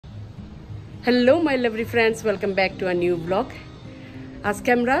Hello my lovely friends, welcome back to a new blog. আজকে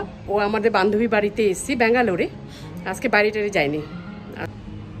আমরা আমাদের বান্ধবী বাড়িতে এসেছি ব্যাঙ্গালোরে। আজকে বাড়িটারে যাইনি।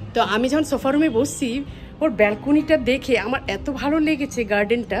 তো আমি যখন সোফা রুমে বসছি, ওর ব্যালকনিটা দেখে আমার এত ভালো লেগেছে,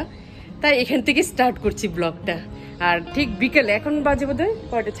 গার্ডেনটা, তাই এখান থেকে স্টার্ট করছি ব্লগটা। আর ঠিক বিকেলে, এখন বাজে বোধহয়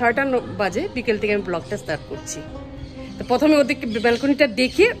 6টা বাজে, বিকেল থেকে আমি ব্লগটা স্টার্ট করছি। তো প্রথমে ওদেরকে ব্যালকনিটা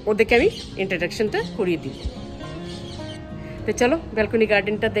দেখিয়ে ওদেরকে আমি ইন্ট্রোডাকশনটা করিয়ে দিই। তো চলো ব্যালকনি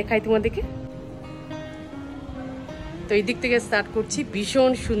গার্ডেনটা দেখাই তোমাদেরকে। তো এই দিক থেকে স্টার্ট করছি।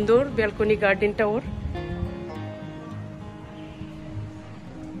 ভীষণ সুন্দর ব্যালকনি গার্ডেনটা ওর।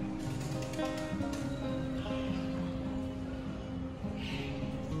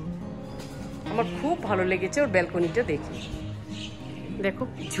 আমার খুব ভালো লেগেছে ওর ব্যালকনিটা দেখে। দেখো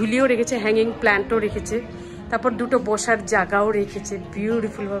ঝুলিও রেখেছে, হ্যাঙ্গিং প্ল্যান্টও রেখেছে, তারপর দুটো বসার জায়গাও রেখেছে,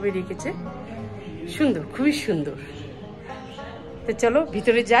 বিউটিফুল ভাবে রেখেছে। সুন্দর, খুবই সুন্দর। তো চলো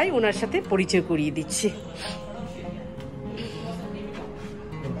ভিতরে যাই, ওনার সাথে পরিচয় করিয়ে দিচ্ছি।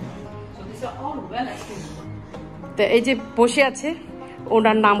 তো এই যে বসে আছে,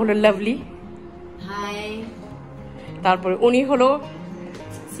 ওনার নাম হলো লাভলি। হাই। তারপরে উনি হলো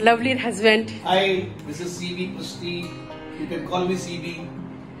লাভলির husband. High, this is CB পুষ্টি, you can call me CB.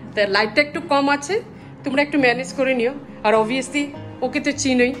 তো লাইটটা একটু কম আছে, তোমরা একটু ম্যানেজ করে নিও। আর অবভিয়াসলি ওকে তো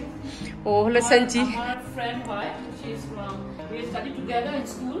চিনোই, ও হলো সঞ্চি। আমার ফ্রেন্ড হয়, she is from, we studied together in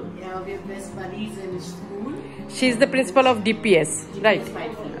school. Yeah, we are best buddies in school. She is the principal of DPS, right?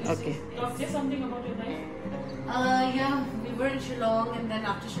 Okay. Say something about your life. Yeah, we were in Shillong, and then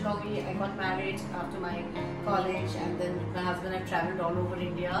after Shillong, I got married after my college, and then my husband and I traveled all over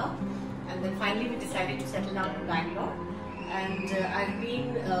India, and then finally we decided to settle down in Bangalore. And I've been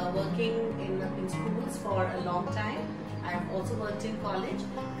working in schools for a long time. I've also worked in college.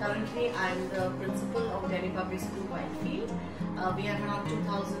 Currently, I'm the principal of Delhi Public School, Whitefield. We have around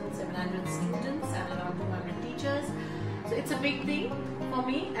 2,700 students and around 200 teachers. So it's a big thing for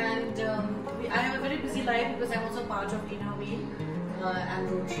me, and I have a very busy life because I'm also part of Inner Wheel and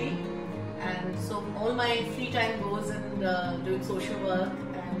Rotary. And so all my free time goes in doing social work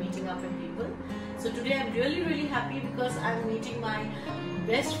and meeting up with people. So today I'm really happy because I'm meeting my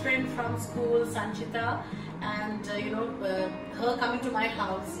best friend from school, Sanchita, and her coming to my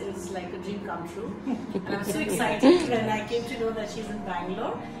house is like a dream come true. And I'm so excited when I came to know that she's in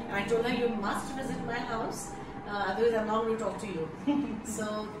Bangalore, and I told her you must visit my house, otherwise I'm not going to talk to you. So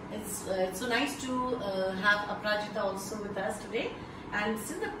it's so nice to have Aprajita also with us today. And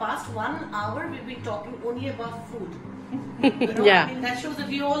since the past 1 hour we've been talking only about food. Yeah. I mean, that shows that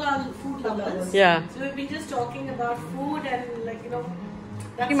we all are food lovers. Yeah. So we've been just talking about food and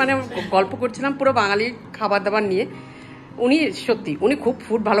মানে গল্প করছিলাম পুরো বাঙালি খাবার দাবার নিয়ে। উনি খুব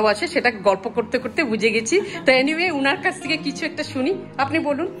food ভালোবাসে, সেটা গল্প করতে করতে বুঝে গেছি। তো এনিওয়ে উনার কাছ থেকে কিছু একটা শুনি, আপনি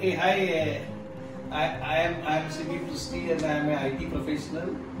বলুন। Hey, hi, I am Sibi Pusti, and I am an IT professional,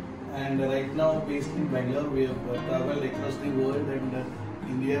 and right now based in Bangalore. We have traveled across the world and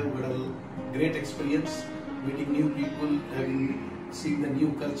India. We had a great experience meeting new people, having seen the new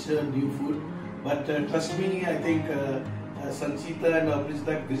culture, new food. But trust me, I think Sanchita and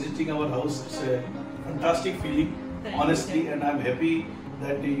Aprajita visiting our house is a fantastic feeling, honestly, and I'm happy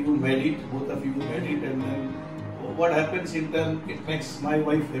that you made it, both of you made it, and then what happens in turn, it makes my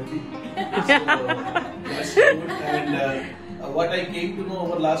wife happy. So that's good. And what I came to know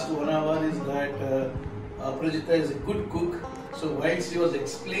over last 1 hour is that Aprajita is a good cook. So while she was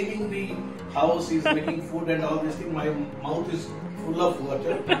explaining how she's making food and all this thing, my mouth is full of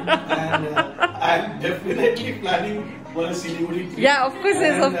water, and I'm definitely planning for a Siliguri trip. Yeah, of course,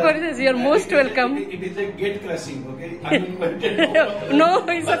 yes, of course, yes. You're most welcome. It is a gate crashing, okay? Uninvited. No,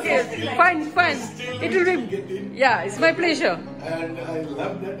 it's okay. Fine. It will be. Yeah, it's my pleasure. And I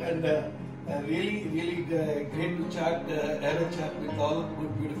love that, and really great to have a chat with all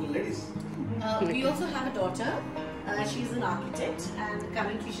good, beautiful ladies. we also have a daughter. She's an architect, and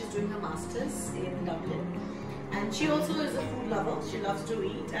currently she's doing her masters in Dublin. And she also is a food lover. She loves to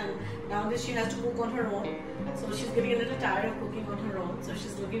eat, and nowadays she has to cook on her own. So she's getting a little tired of cooking on her own. So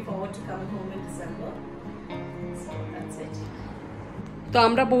she's looking forward to coming home in December. So that's it. তো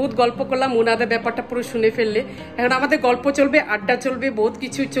আমরা বহুত গল্প করলাম, ওনাদের ব্যাপারটা পুরো শুনে ফেললে। এখন আমাদের গল্প চলবে, আড্ডা চলবে, বহুত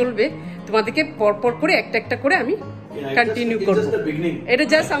কিছু চলবে। তোমাদেরকে পরপর করে একটা করে আমি কন্টিনিউ করব। এটা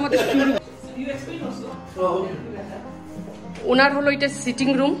জাস্ট আমাদের শুরু। ওনার হলো এটা সিটিং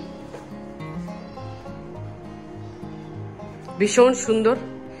রুম, ভীষণ সুন্দর।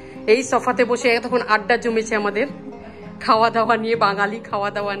 এই সোফাতে বসে তখন আড্ডা জমেছে আমাদের খাওয়া দাওয়া নিয়ে, বাঙালি খাওয়া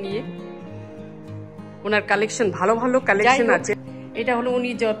দাওয়া নিয়ে। ওনার কালেকশন ভালো কালেকশন আছে। এটা হলো উনি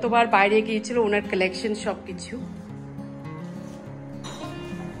যতবার বাইরে গিয়েছিল ওনার কালেকশন সবকিছু।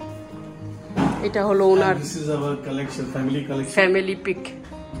 এটা হলো ওনার This is our collection, family collection. Family pick.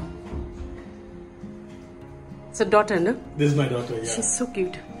 It's a daughter, no? This is my daughter, yeah. She's so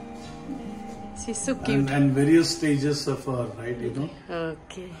cute. She's so cute. And various stages of her, right, you know.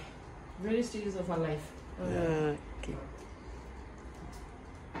 Okay. Various stages of our life. Okay.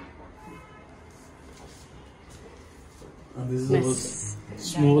 And this is Nice. our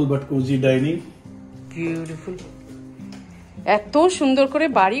small but cozy dining. Beautiful. এত সুন্দর করে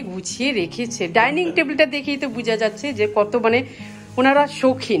বাড়ি গুছিয়ে রেখেছে। Dining টেবিলটা দেখেই তো বোঝা যাচ্ছে যে কত মানে ওনারা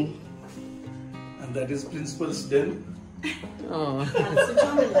শৌখিন। And that is principal's den. Switch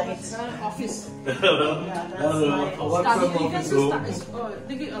on the lights. Office. Work from office room.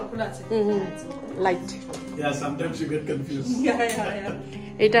 Light. Yeah, sometimes you get confused.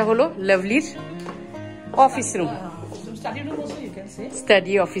 এটা হলো লাভলির office room. Study room also you can say.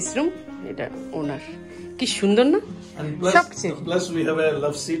 Study office room. এটা ওনার কি সুন্দর না? And plus we have a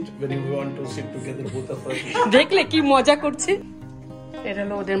love seat when we want to sit together, both of us. দেখলে কি মজা করছে। এটা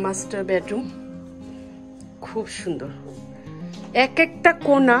হলো ওদের মাস্টার বেডরুম। খুব সুন্দর, এক একটা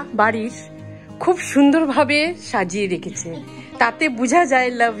কোণা বাড়ির খুব সুন্দরভাবে সাজিয়ে রেখেছে, তাতে বোঝা যায়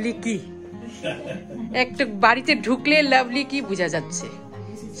লাভলি কি। একটা বাড়িতে ঢুকলে লাভলি কি বোঝা যাচ্ছে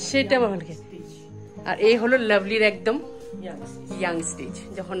সেটা ভালো লাগে। আর এই হলো লাভলির একদম ইয়াং স্টেজ,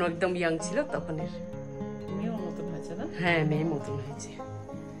 যখন একদম ইয়াং ছিল তখন। হ্যাঁ, মেয়ে মতন হয়েছে।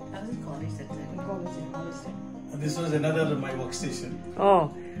 And this was another my workstation. Oh.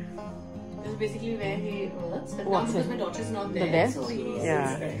 This is basically where he works. But now because my daughter is not there, so he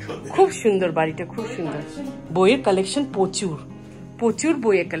খুব সুন্দর বাড়িটা, খুব সুন্দর। বইয়ের কালেকশন প্রচুর, প্রচুর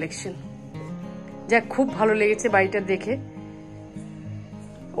বইয়ের কালেকশন, যা খুব ভালো লেগেছে বাড়িটা দেখে।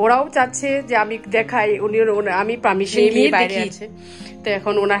 ওরাও চাচ্ছে যে আমি দেখাই, আমি পারমিশন নিয়ে বাইরে আছে। তো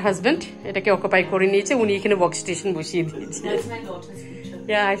এখন ওনার হাজবেন্ড এটাকে অকুপাই করে নিয়েছে, উনি এখানে ওয়ার্ক স্টেশন বসিয়ে দিয়েছে। that's my daughter's picture.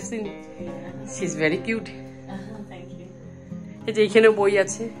 Yeah, I've seen it. She's very cute. Thank you. এই যে এখানে বই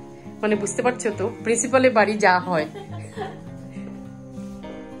আছে, মানে বুঝতে পারছো তো প্রিন্সিপালের বাড়ি যা হয়।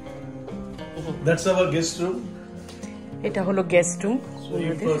 That's our guest room. এটা হলো guest room. So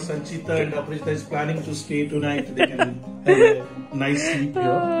if Sanchita and Aparita is planning to stay tonight, they can have a nice sleep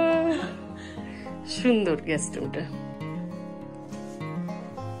here. সুন্দর গেস্ট রুমটা।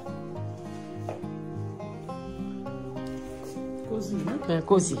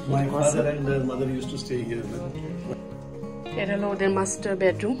 Cosy. My father and mother used to stay here. এটা হলো ওদের master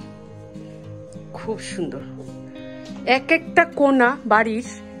bedroom. খুব সুন্দর, এক একটা কোণা বাড়ির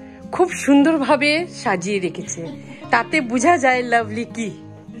খুব সুন্দরভাবে সাজিয়ে রেখেছে, তাতে বোঝা যায় লাভলি কি।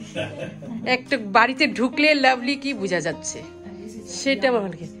 একটা বাড়িতে ঢুকলে লাভলি কি বোঝা যাচ্ছে সেটা ভালো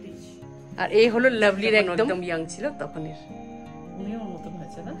লাগে। আর এই হলো লাভলির একদম ইয়াং ছিল তখন।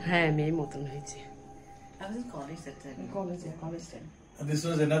 হ্যাঁ, মেয়ে মতন হয়েছে। I was in college that time. College time. And this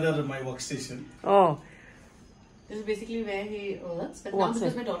was another my workstation. Oh. This is basically where he works. But now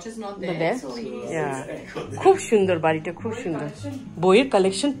because my daughter is not there, so he খুব সুন্দর বাড়িটা, খুব সুন্দর। বইয়ের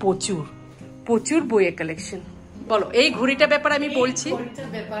collection প্রচুর, প্রচুর বইয়ের collection. বলো এই ঘড়িটা ব্যাপারে আমি বলছি। ঘড়িটার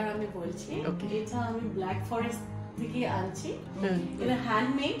ব্যাপারে আমি বলছি। এটা আমি ব্ল্যাক ফরেস্ট থেকে আনছি। এটা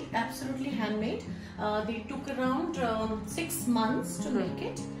handmade, absolutely handmade. They took around 6 months to make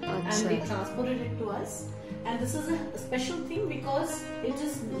it, and they transported it to us. And this is a special thing because it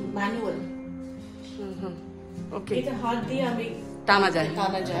is manual. Okay. এটা হাত দিয়ে আমি টানা যায়।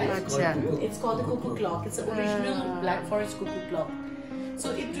 আচ্ছা। It's called the cuckoo clock. It's an original Black Forest cuckoo clock. So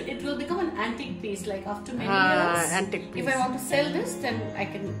it will become an antique piece. Like after many years, antique piece. if I want to sell this, then I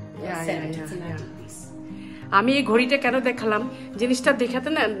can sell it. It's an antique piece. আমি এই ঘড়িটা কেন দেখালাম, জিনিসটা দেখাতে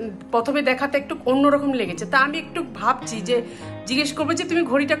না প্রথমে দেখাতে একটু অন্যরকম লেগেছে। তা আমি একটু ভাবছি যে জিজ্ঞেস করবো যে তুমি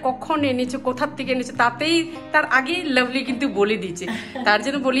ঘড়িটা কখন এনেছো, কোথার থেকে এনেছো। তাতেই তার আগেই লাভলি কিন্তু বলে দিয়েছে। তার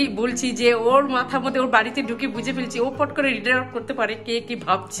জন্য বলছি যে ওর মাথার মধ্যে, ওর বাড়িতে ঢুকে বুঝে ফেলছি, ও পট করে রিড আউট করতে পারে কে কি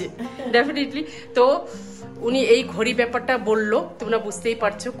ভাবছে ডেফিনেটলি। তো উনি এই ঘড়ি ব্যাপারটা বললো, তোমরা বুঝতেই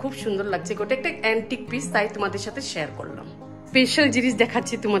পারছো। খুব সুন্দর লাগছে, ওটা একটা অ্যান্টিক পিস, তাই তোমাদের সাথে শেয়ার করলাম। স্পেশাল জিনিস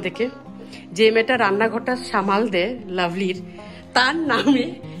দেখাচ্ছি তোমাদেরকে। যে মেয়েটা রান্নাঘরটা সামাল দেয় লাভলির, তার নামে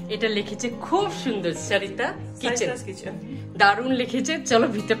এটা লিখেছে, খুব সুন্দর, সরিতা কিচেন। দারুণ লিখেছে। চলো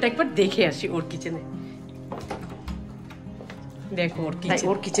ভিতরটা একবার দেখে আসি ওর কিচেনে। দেখো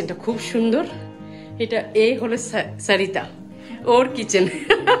ওর কিচেনটা খুব সুন্দর। এটা এই হলো সরিতা, ওর কিচেন।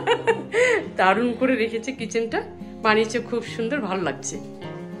 দারুণ করে রেখেছে কিচেনটা, বানিয়েছে খুব সুন্দর, ভালো লাগছে।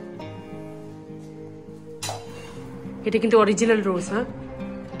 এটা কিন্তু অরিজিনাল রোজ। হ্যাঁ,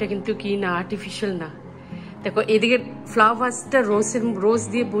 এটা কিন্তু কি না আর্টিফিশিয়াল না। দেখো এদিকে ফ্লাওয়ার্সটা রোজ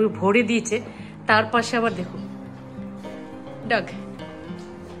দিয়ে ভরে দিয়েছে, তার পাশে আবার দেখো ডাক।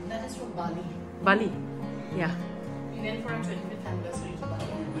 That is from Bali. Bali? Yeah. We went for our 25th anniversary to Bali.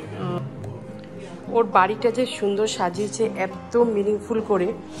 ওর বাড়িটা যে সুন্দর সাজিয়েছে, এত মিনিংফুল করে।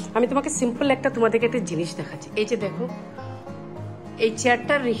 আমি তোমাকে সিম্পল তোমাদেরকে একটা জিনিস দেখাচ্ছি। এই যে দেখো, এই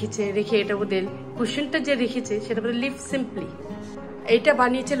চেয়ারটা রেখে এটা ওদের কুশনটা যে রেখেছে সেটা বলে লিভ সিম্পলি। এইটা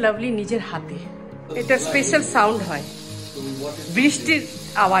বানিয়েছে লাভলি নিজের হাতে। এটা স্পেশাল সাউন্ড হয়, বৃষ্টির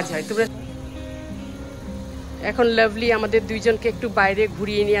আওয়াজ হয়। তোমরা এখন লাভলি আমাদের দুইজনকে একটু বাইরে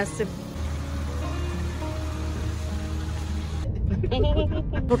ঘুরিয়ে নিয়ে আসছে।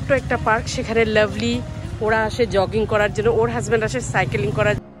 ছোট্ট একটা পার্ক, সেখানে লাভলি ওরা আসে জগিং করার জন্য, ওর হাজব্যান্ড আসে সাইকেলিং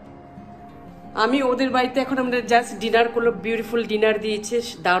করার। আমি ওদের বাড়িতে এখন আমরা জাস্ট ডিনার করলো, বিউটিফুল ডিনার দিয়েছে,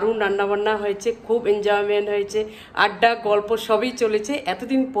 দারুণ রান্নাবান্না হয়েছে, খুব এনজয়মেন্ট হয়েছে, আড্ডা গল্প সবই চলেছে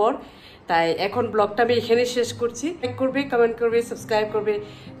এতদিন পর। তাই এখন ব্লগটা আমি এখানে শেষ করছি। লাইক করবে, কমেন্ট করবে, সাবস্ক্রাইব করবে।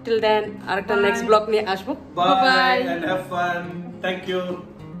 টিল দেন আরেকটা নেক্সট ব্লগ নিয়ে আসবো। By and have fun. Thank you.